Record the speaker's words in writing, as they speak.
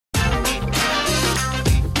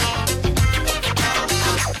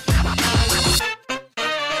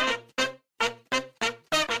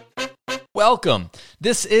Welcome.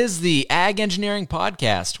 This is the Ag Engineering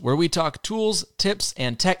Podcast, where we talk tools, tips,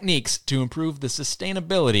 and techniques to improve the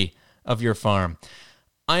sustainability of your farm.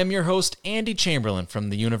 I am your host, Andy Chamberlain from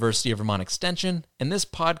the University of Vermont Extension, and this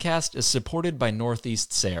podcast is supported by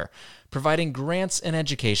Northeast SARE, providing grants and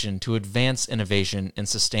education to advance innovation in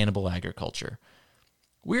sustainable agriculture.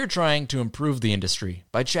 We're trying to improve the industry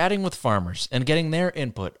by chatting with farmers and getting their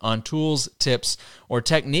input on tools, tips, or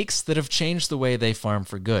techniques that have changed the way they farm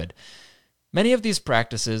for good. Many of these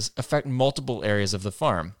practices affect multiple areas of the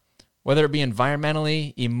farm. Whether it be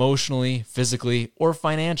environmentally, emotionally, physically, or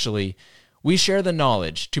financially, we share the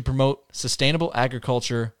knowledge to promote sustainable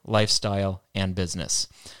agriculture, lifestyle, and business.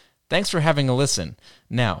 Thanks for having a listen.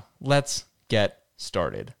 Now, let's get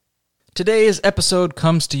started. Today's episode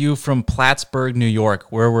comes to you from Plattsburgh, New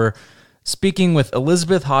York, where we're speaking with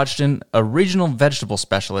Elizabeth Hodgson, a regional vegetable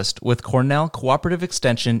specialist with Cornell Cooperative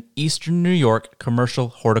Extension Eastern New York Commercial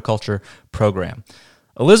Horticulture Program.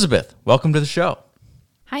 Elizabeth, welcome to the show.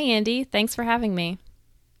 Hi, Andy. Thanks for having me.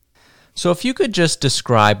 So if you could just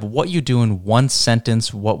describe what you do in one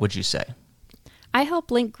sentence, what would you say? I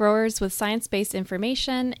help link growers with science-based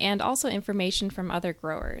information and also information from other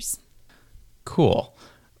growers. Cool.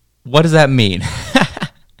 What does that mean?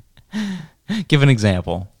 Give an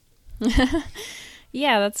example.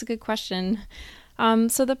 Yeah, that's a good question.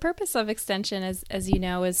 So the purpose of Extension, as you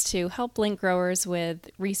know, is to help link growers with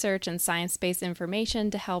research and science-based information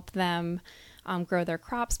to help them grow their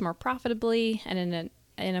crops more profitably and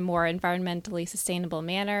in a more environmentally sustainable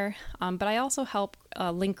manner. But I also help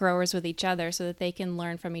link growers with each other so that they can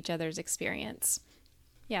learn from each other's experience.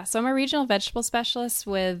 Yeah, so I'm a regional vegetable specialist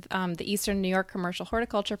with the Eastern New York Commercial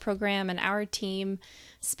Horticulture Program, and our team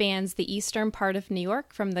spans the eastern part of New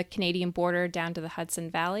York from the Canadian border down to the Hudson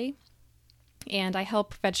Valley. And I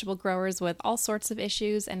help vegetable growers with all sorts of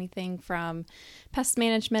issues, anything from pest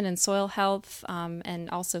management and soil health, and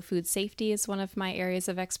also food safety is one of my areas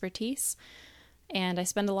of expertise. And I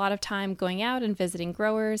spend a lot of time going out and visiting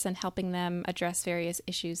growers and helping them address various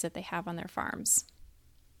issues that they have on their farms.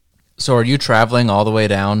 So are you traveling all the way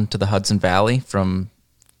down to the Hudson Valley from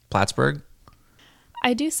Plattsburgh?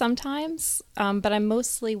 I do sometimes, but I'm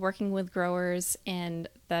mostly working with growers in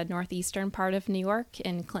the northeastern part of New York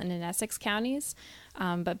in Clinton and Essex counties.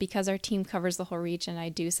 But because our team covers the whole region, I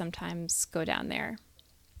do sometimes go down there.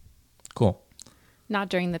 Cool. Not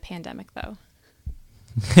during the pandemic, though.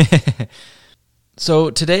 So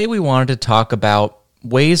today we wanted to talk about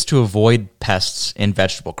ways to avoid pests in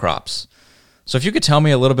vegetable crops. So if you could tell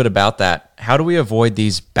me a little bit about that, how do we avoid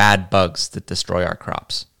these bad bugs that destroy our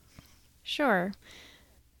crops? Sure.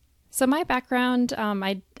 So my background,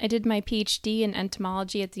 I did my PhD in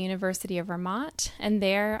entomology at the University of Vermont, and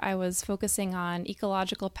there I was focusing on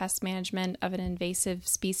ecological pest management of an invasive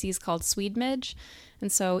species called swede midge.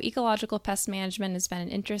 And so ecological pest management has been an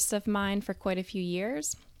interest of mine for quite a few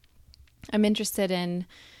years. I'm interested in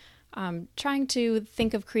trying to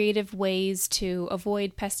think of creative ways to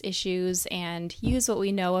avoid pest issues and use what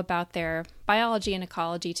we know about their biology and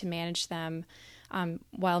ecology to manage them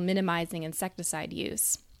while minimizing insecticide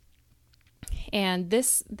use. And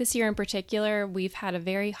this year in particular, we've had a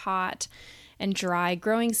very hot and dry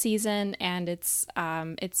growing season, and it's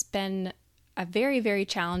been a very, very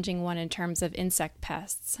challenging one in terms of insect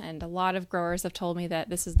pests. And a lot of growers have told me that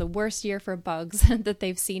this is the worst year for bugs that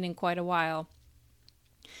they've seen in quite a while.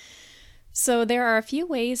 So there are a few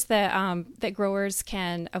ways that growers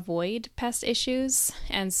can avoid pest issues.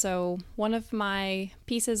 And so one of my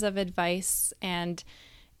pieces of advice, and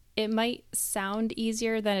it might sound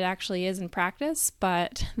easier than it actually is in practice,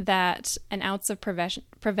 but that an ounce of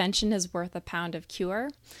prevention is worth a pound of cure.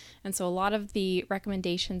 And so a lot of the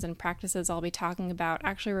recommendations and practices I'll be talking about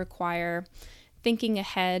actually require thinking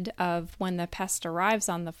ahead of when the pest arrives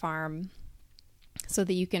on the farm so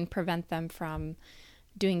that you can prevent them from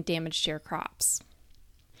doing damage to your crops.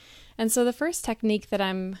 And so the first technique that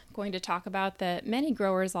I'm going to talk about that many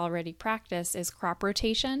growers already practice is crop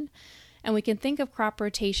rotation. And we can think of crop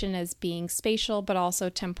rotation as being spatial but also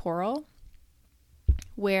temporal,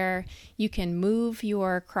 where you can move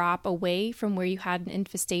your crop away from where you had an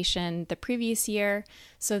infestation the previous year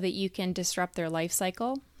so that you can disrupt their life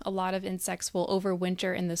cycle. A lot of insects will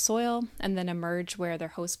overwinter in the soil and then emerge where their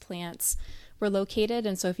host plants were located.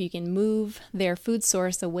 And so if you can move their food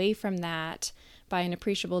source away from that by an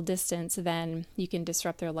appreciable distance, then you can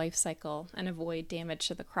disrupt their life cycle and avoid damage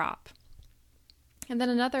to the crop. And then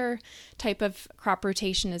another type of crop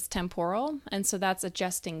rotation is temporal, and so that's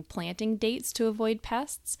adjusting planting dates to avoid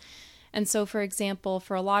pests. And so, for example,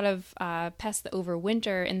 for a lot of pests that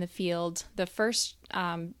overwinter in the field, the first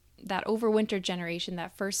that overwinter generation,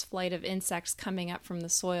 that first flight of insects coming up from the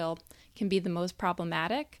soil, can be the most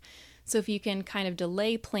problematic. So if you can kind of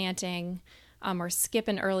delay planting or skip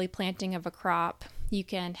an early planting of a crop, you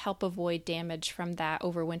can help avoid damage from that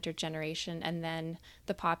overwinter generation, and then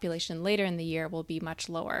the population later in the year will be much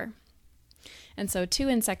lower. And so 2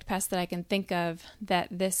 insect pests that I can think of that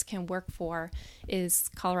this can work for is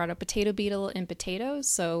Colorado potato beetle in potatoes.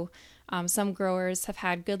 So some growers have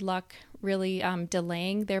had good luck really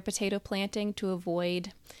delaying their potato planting to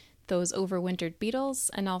avoid those overwintered beetles,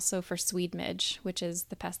 and also for Swede midge, which is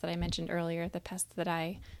the pest that I mentioned earlier, the pest that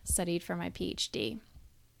I studied for my PhD.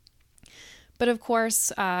 But of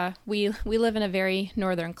course, we live in a very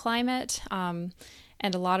northern climate,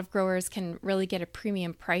 and a lot of growers can really get a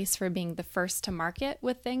premium price for being the first to market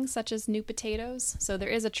with things such as new potatoes. So there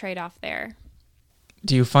is a trade-off there.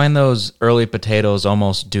 Do you find those early potatoes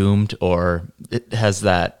almost doomed, or has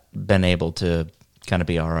that been able to kind of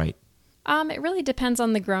be all right? It really depends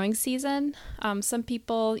on the growing season. Some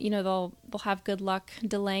people, they'll have good luck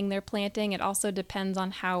delaying their planting. It also depends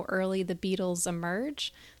on how early the beetles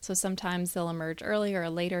emerge. So sometimes they'll emerge earlier or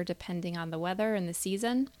later depending on the weather and the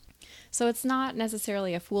season. So it's not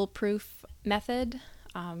necessarily a foolproof method,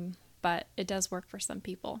 but it does work for some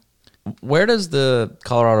people. Where does the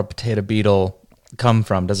Colorado potato beetle come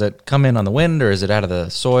from? Does it come in on the wind, or is it out of the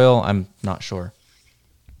soil? I'm not sure.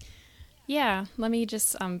 Yeah, let me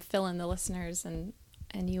just fill in the listeners and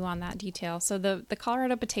you on that detail. So the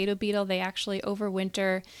Colorado potato beetle, they actually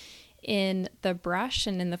overwinter in the brush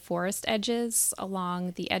and in the forest edges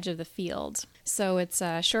along the edge of the field. So it's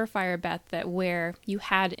a surefire bet that where you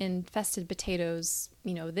had infested potatoes,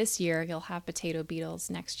 this year, you'll have potato beetles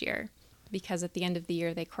next year, because at the end of the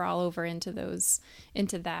year they crawl over into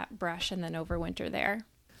that brush and then overwinter there.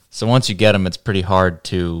 So once you get them, it's pretty hard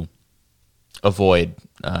to avoid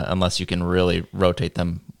unless you can really rotate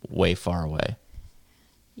them way far away.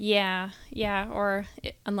 Yeah, or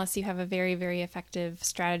unless you have a very, very effective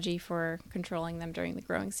strategy for controlling them during the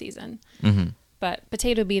growing season. Mm-hmm. But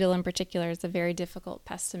potato beetle in particular is a very difficult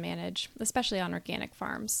pest to manage, especially on organic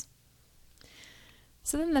farms.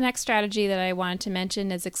 So then the next strategy that I wanted to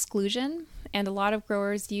mention is exclusion, and a lot of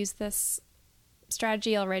growers use this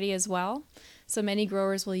strategy already as well. So many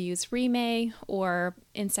growers will use remay or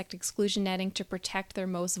insect exclusion netting to protect their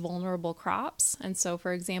most vulnerable crops. And so,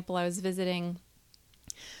 for example, I was visiting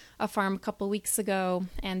a farm a couple weeks ago,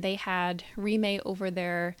 and they had remay over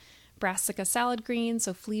their brassica salad greens.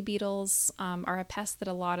 So flea beetles are a pest that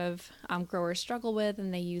a lot of growers struggle with,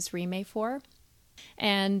 and they use remay for.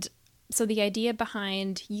 And so the idea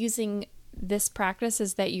behind using this practice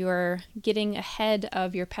is that you're getting ahead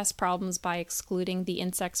of your pest problems by excluding the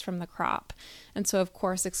insects from the crop. And so, of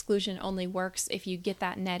course, exclusion only works if you get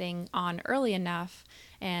that netting on early enough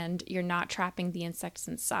and you're not trapping the insects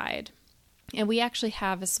inside. And we actually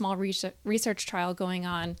have a small research trial going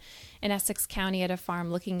on in Essex County at a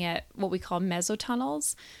farm looking at what we call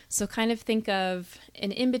mesotunnels. So kind of think of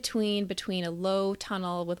an in-between between a low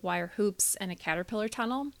tunnel with wire hoops and a caterpillar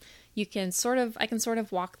tunnel. I can sort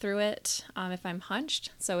of walk through it if I'm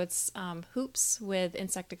hunched. So it's hoops with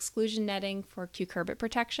insect exclusion netting for cucurbit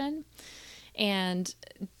protection. And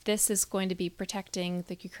this is going to be protecting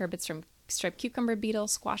the cucurbits from striped cucumber beetle,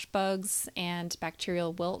 squash bugs, and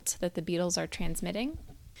bacterial wilt that the beetles are transmitting.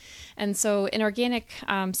 And so in organic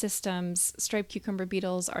systems, striped cucumber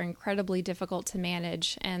beetles are incredibly difficult to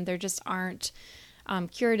manage, and there just aren't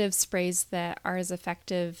curative sprays that are as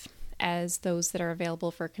effective as those that are available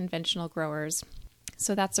for conventional growers.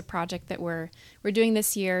 So that's a project that we're doing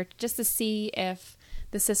this year just to see if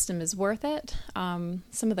the system is worth it.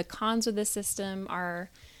 Some of the cons of this system are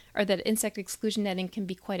that insect exclusion netting can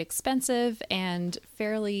be quite expensive and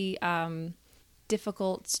fairly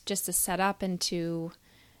difficult just to set up and to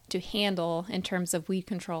handle in terms of weed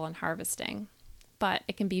control and harvesting. But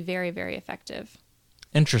it can be very, very effective.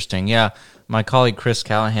 Interesting. Yeah. My colleague Chris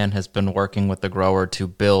Callahan has been working with the grower to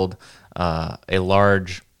build a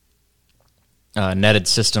large netted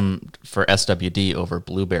system for SWD over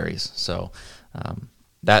blueberries. So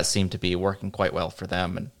that seemed to be working quite well for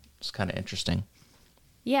them, and it's kind of interesting.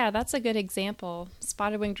 Yeah, that's a good example.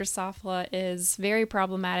 Spotted-winged Drosophila is very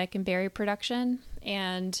problematic in berry production,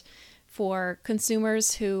 and for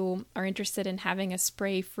consumers who are interested in having a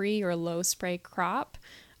spray-free or low-spray crop,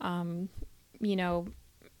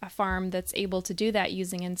 a farm that's able to do that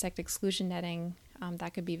using insect exclusion netting,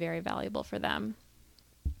 that could be very valuable for them.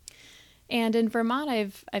 And in Vermont,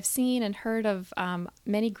 I've seen and heard of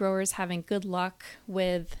many growers having good luck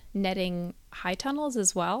with netting high tunnels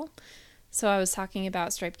as well. So I was talking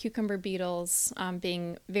about striped cucumber beetles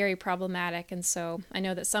being very problematic, and so I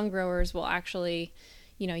know that some growers will actually,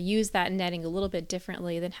 use that netting a little bit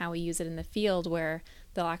differently than how we use it in the field, where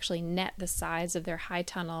they'll actually net the sides of their high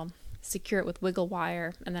tunnel, secure it with wiggle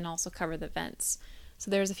wire, and then also cover the vents. So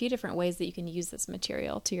there's a few different ways that you can use this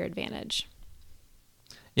material to your advantage.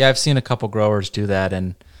 Yeah, I've seen a couple growers do that,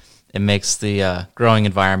 and it makes the growing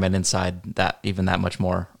environment inside that even that much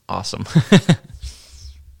more awesome.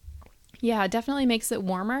 Yeah, it definitely makes it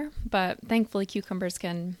warmer, but thankfully cucumbers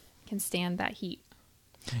can stand that heat.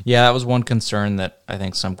 Yeah, that was one concern that I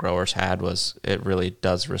think some growers had, was it really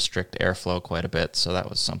does restrict airflow quite a bit, so that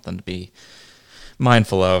was something to be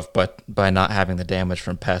mindful of. But by not having the damage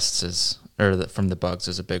from pests from the bugs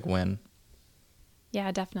is a big win.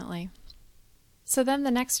 Yeah, definitely. So then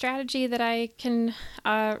the next strategy that I can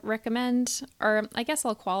recommend, or I guess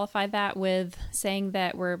I'll qualify that with saying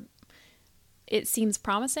that it seems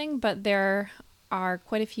promising, but there are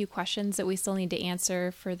quite a few questions that we still need to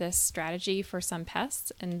answer for this strategy for some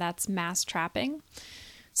pests, and that's mass trapping.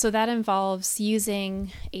 So that involves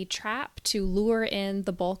using a trap to lure in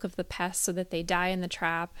the bulk of the pests so that they die in the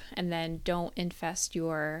trap and then don't infest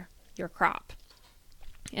your crop.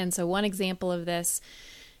 And so one example of this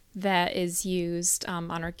that is used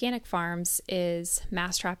on organic farms is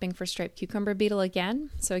mass trapping for striped cucumber beetle again.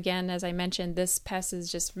 So again, as I mentioned, this pest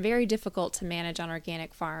is just very difficult to manage on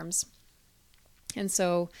organic farms. And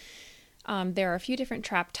so there are a few different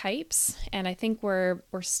trap types, and I think we're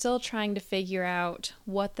still trying to figure out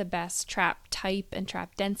what the best trap type and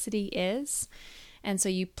trap density is. And so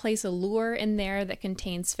you place a lure in there that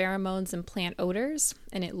contains pheromones and plant odors,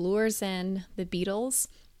 and it lures in the beetles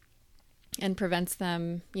and prevents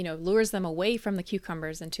them, lures them away from the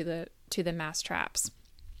cucumbers and to the mass traps.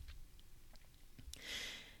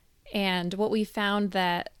 And what we found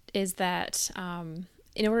is that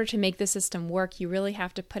in order to make the system work, you really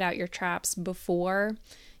have to put out your traps before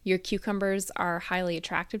your cucumbers are highly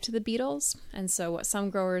attractive to the beetles. And so what some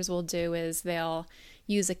growers will do is they'll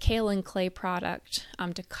use a kaolin clay product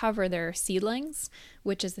to cover their seedlings,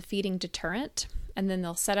 which is the feeding deterrent. And then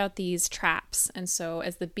they'll set out these traps. And so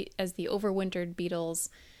as the overwintered beetles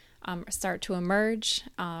start to emerge,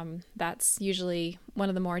 that's usually one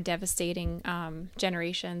of the more devastating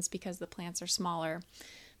generations because the plants are smaller.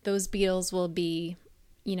 Those beetles will be,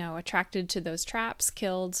 attracted to those traps,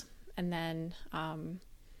 killed, and then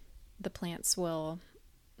the plants will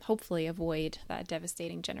hopefully avoid that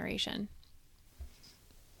devastating generation.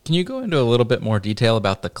 Can you go into a little bit more detail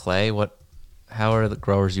about the clay? How are the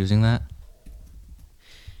growers using that?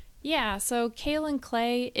 Yeah, so kaolin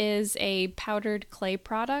clay is a powdered clay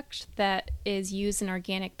product that is used in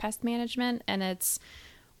organic pest management, and it's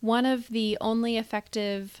one of the only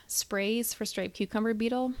effective sprays for striped cucumber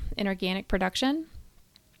beetle in organic production.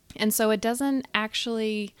 And so it doesn't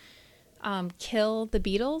actually kill the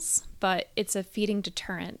beetles, but it's a feeding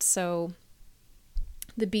deterrent. So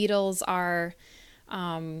the beetles are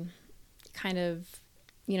kind of,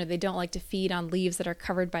 they don't like to feed on leaves that are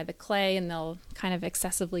covered by the clay, and they'll kind of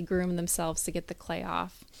excessively groom themselves to get the clay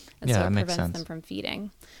off. And so it prevents them from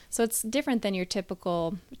feeding. So it's different than your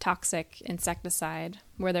typical toxic insecticide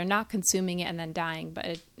where they're not consuming it and then dying,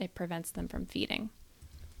 but it prevents them from feeding.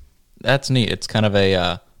 That's neat. It's kind of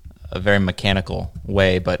a very mechanical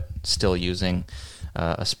way, but still using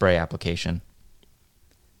a spray application.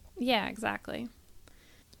 Yeah, exactly.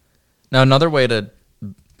 Now, another way to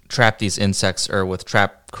trap these insects or with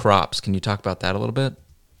trap crops, can you talk about that a little bit?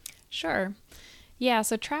 Sure. Yeah,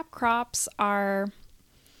 so trap crops are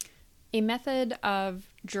a method of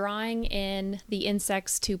drawing in the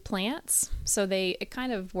insects to plants. So it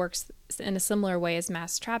kind of works in a similar way as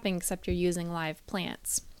mass trapping, except you're using live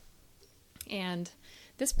plants. And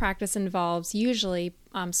this practice involves usually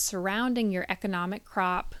surrounding your economic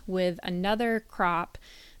crop with another crop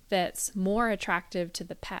that's more attractive to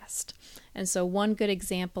the pest. And so one good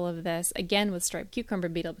example of this, again with striped cucumber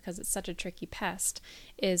beetle because it's such a tricky pest,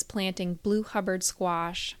 is planting blue Hubbard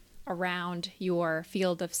squash around your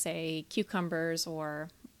field of, say, cucumbers or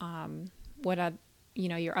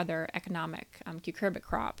your other economic cucurbit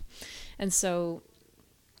crop. And so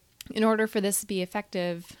in order for this to be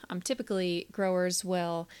effective, typically growers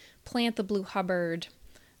will plant the blue Hubbard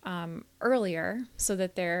earlier so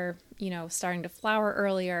that they're, starting to flower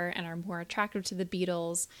earlier and are more attractive to the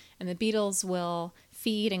beetles, and the beetles will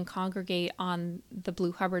feed and congregate on the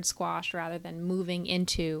blue Hubbard squash rather than moving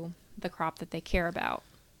into the crop that they care about.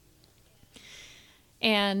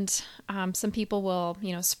 And some people will,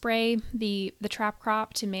 spray the trap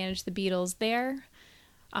crop to manage the beetles there,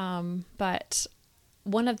 but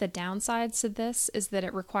one of the downsides to this is that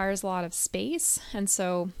it requires a lot of space, and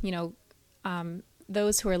so,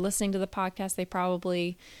 those who are listening to the podcast, they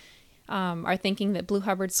probably are thinking that blue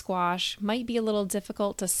Hubbard squash might be a little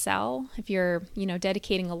difficult to sell. If you're,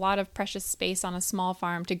 dedicating a lot of precious space on a small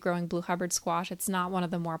farm to growing blue Hubbard squash, it's not one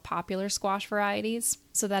of the more popular squash varieties.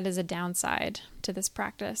 So that is a downside to this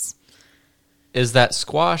practice. Is that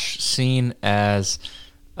squash seen as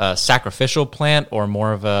a sacrificial plant or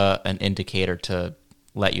more of an indicator to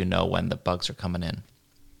let you know when the bugs are coming in?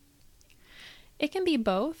 It can be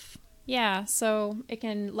both. Yeah, so it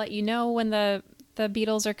can let you know when the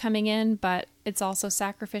beetles are coming in, but it's also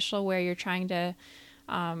sacrificial where you're trying to,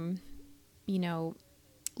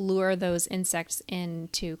 lure those insects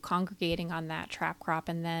into congregating on that trap crop,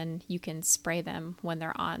 and then you can spray them when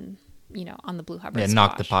they're on the blue Hubbard squash.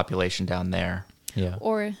 Knock the population down there. Yeah.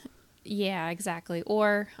 Or, yeah, exactly.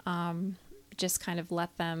 Or just kind of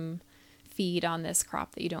let them feed on this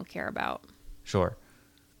crop that you don't care about. Sure.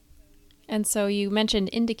 And so you mentioned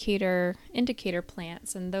indicator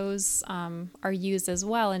plants, and those are used as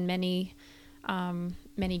well in many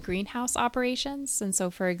greenhouse operations. And so,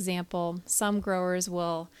 for example, some growers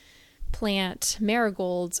will plant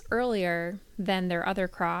marigolds earlier than their other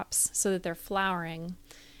crops so that they're flowering,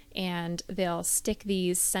 and they'll stick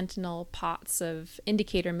these sentinel pots of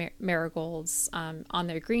indicator marigolds on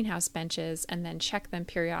their greenhouse benches and then check them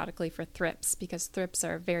periodically for thrips, because thrips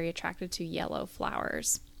are very attracted to yellow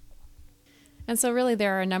flowers. And so really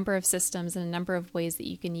there are a number of systems and a number of ways that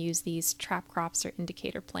you can use these trap crops or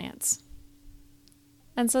indicator plants.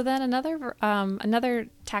 And so then another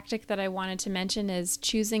tactic that I wanted to mention is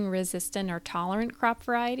choosing resistant or tolerant crop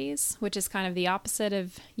varieties, which is kind of the opposite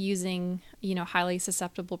of using, highly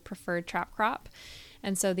susceptible preferred trap crop.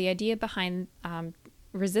 And so the idea behind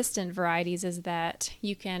resistant varieties is that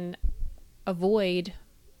you can avoid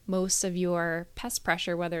most of your pest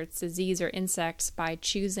pressure, whether it's disease or insects, by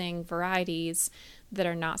choosing varieties that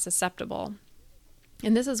are not susceptible.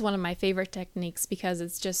 And this is one of my favorite techniques because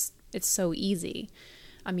it's so easy.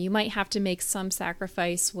 You might have to make some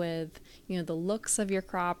sacrifice with, the looks of your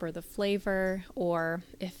crop or the flavor, or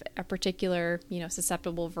if a particular,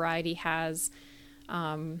 susceptible variety has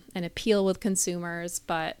an appeal with consumers.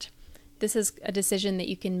 But this is a decision that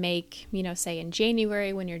you can make, say in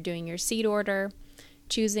January when you're doing your seed order.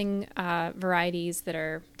 Choosing varieties that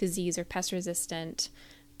are disease or pest resistant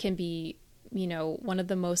can be, one of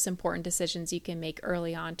the most important decisions you can make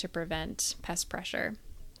early on to prevent pest pressure.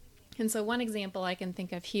 And so one example I can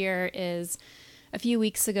think of here is a few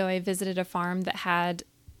weeks ago I visited a farm that had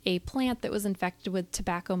a plant that was infected with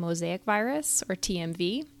tobacco mosaic virus, or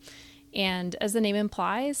TMV. And as the name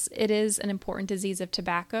implies, it is an important disease of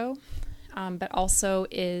tobacco, but also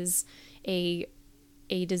is a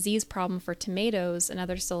disease problem for tomatoes and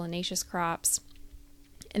other solanaceous crops.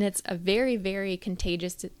 And it's a very, very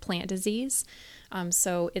contagious plant disease.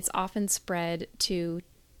 So it's often spread to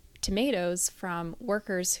tomatoes from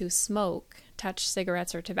workers who smoke, touch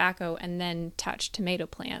cigarettes or tobacco, and then touch tomato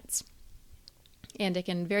plants. And it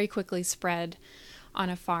can very quickly spread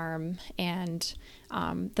on a farm. And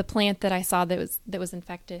the plant that I saw that was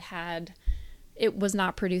infected it was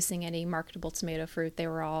not producing any marketable tomato fruit. They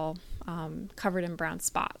were all covered in brown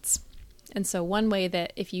spots. And so one way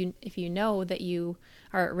that if you know that you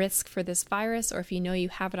are at risk for this virus, or if you know you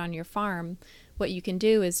have it on your farm, what you can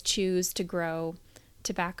do is choose to grow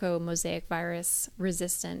tobacco mosaic virus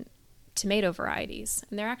resistant tomato varieties.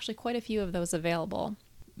 And there are actually quite a few of those available.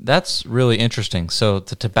 That's really interesting. So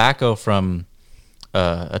the tobacco from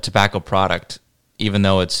a tobacco product, even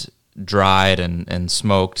though it's dried and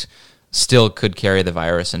smoked, still could carry the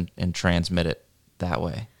virus and transmit it that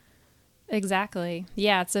way. Exactly.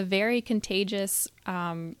 Yeah, it's a very contagious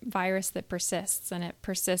virus that persists, and it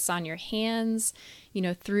persists on your hands,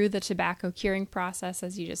 through the tobacco curing process,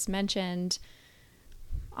 as you just mentioned,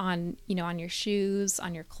 on your shoes,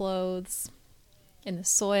 on your clothes, in the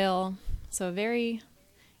soil. So a very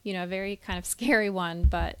kind of scary one.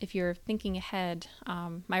 But if you're thinking ahead,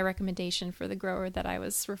 my recommendation for the grower that I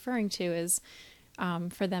was referring to is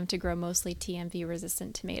for them to grow mostly TMV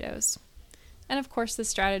resistant tomatoes. And of course, the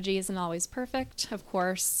strategy isn't always perfect. Of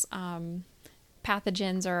course,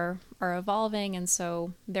 pathogens are evolving, and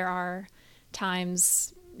so there are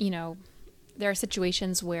times, there are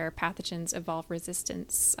situations where pathogens evolve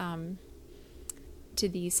resistance to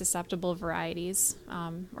these susceptible varieties,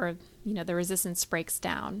 or the resistance breaks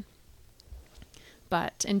down.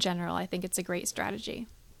 But in general, I think it's a great strategy.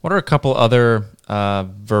 What are a couple other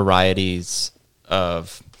varieties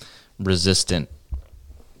of resistant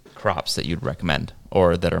crops that you'd recommend,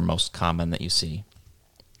 or that are most common that you see?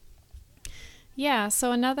 Yeah,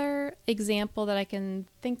 so another example that I can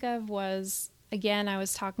think of was, again, I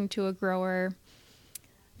was talking to a grower,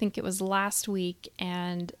 I think it was last week,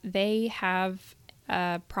 and they have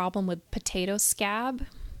a problem with potato scab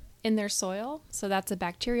in their soil. So that's a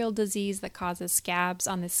bacterial disease that causes scabs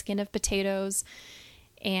on the skin of potatoes.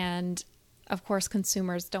 And of course,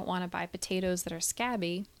 consumers don't want to buy potatoes that are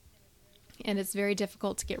scabby. And it's very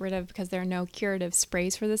difficult to get rid of because there are no curative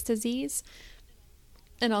sprays for this disease.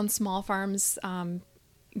 And on small farms,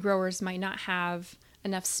 growers might not have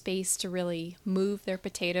enough space to really move their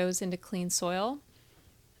potatoes into clean soil.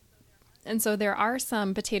 And so there are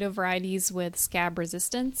some potato varieties with scab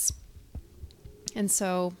resistance. And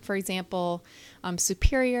so, for example,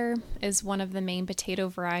 Superior is one of the main potato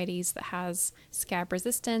varieties that has scab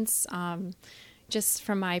resistance. Just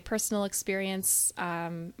from my personal experience,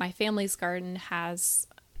 my family's garden has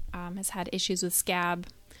had issues with scab.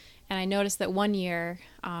 And I noticed that one year,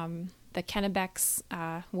 the Kennebecks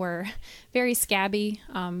were very scabby,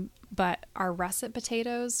 but our russet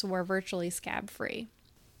potatoes were virtually scab-free.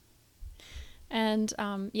 And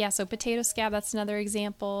so potato scab, that's another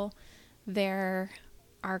example. There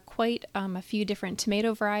are quite a few different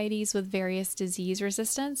tomato varieties with various disease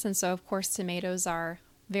resistance. And so, of course, tomatoes are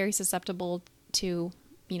very susceptible to,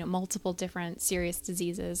 multiple different serious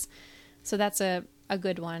diseases. So that's a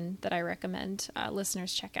good one that I recommend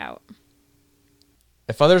listeners check out.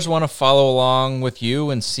 If others want to follow along with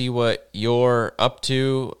you and see what you're up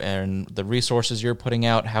to and the resources you're putting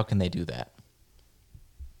out, how can they do that?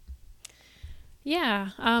 Yeah,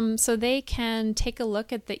 so they can take a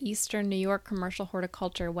look at the Eastern New York Commercial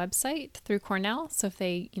Horticulture website through Cornell. So if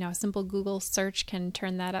they, a simple Google search can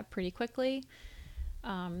turn that up pretty quickly.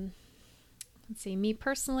 Let's see, me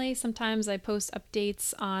personally, sometimes I post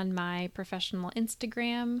updates on my professional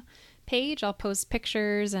Instagram page. I'll post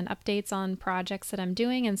pictures and updates on projects that I'm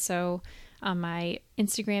doing. And so my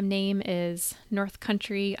Instagram name is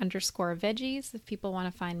northcountry_veggies if people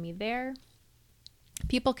want to find me there.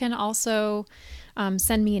 People can also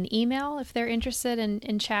send me an email if they're interested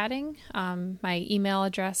in chatting. My email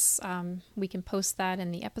address, we can post that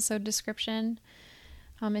in the episode description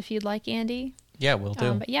if you'd like, Andy. Yeah, we'll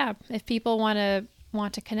do. But yeah, if people want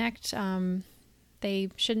to connect, they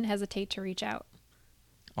shouldn't hesitate to reach out.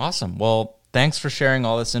 Awesome. Well, thanks for sharing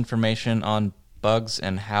all this information on bugs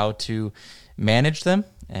and how to manage them.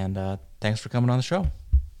 And thanks for coming on the show.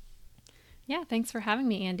 Yeah, thanks for having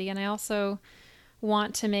me, Andy. And I also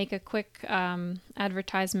want to make a quick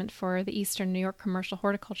advertisement for the Eastern New York Commercial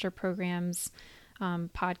Horticulture Program's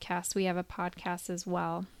podcast. We have a podcast as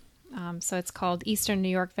well. So it's called Eastern New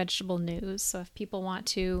York Vegetable News. So if people want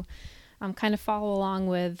to kind of follow along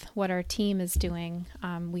with what our team is doing,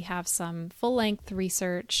 we have some full-length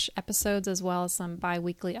research episodes as well as some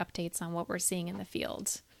bi-weekly updates on what we're seeing in the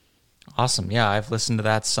field. Awesome. Yeah, I've listened to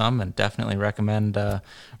that some and definitely recommend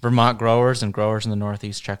Vermont growers and growers in the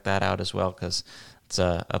Northeast check that out as well because it's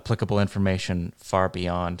applicable information far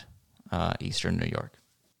beyond Eastern New York.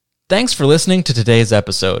 Thanks for listening to today's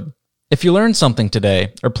episode. If you learned something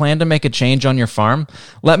today or plan to make a change on your farm,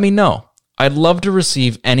 let me know. I'd love to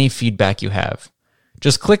receive any feedback you have.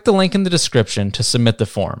 Just click the link in the description to submit the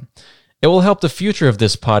form. It will help the future of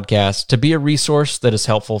this podcast to be a resource that is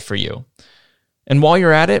helpful for you. And while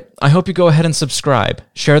you're at it, I hope you go ahead and subscribe,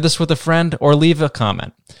 share this with a friend, or leave a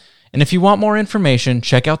comment. And if you want more information,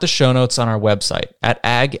 check out the show notes on our website at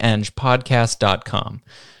agengpodcast.com.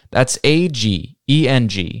 That's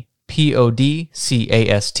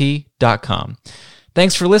agengpodcast.com.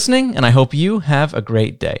 Thanks for listening, and I hope you have a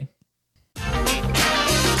great day.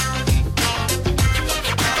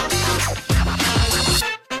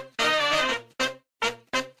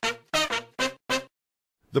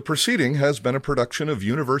 The proceeding has been a production of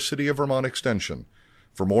University of Vermont Extension.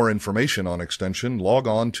 For more information on Extension, log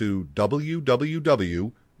on to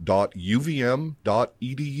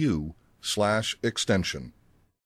www.uvm.edu/extension.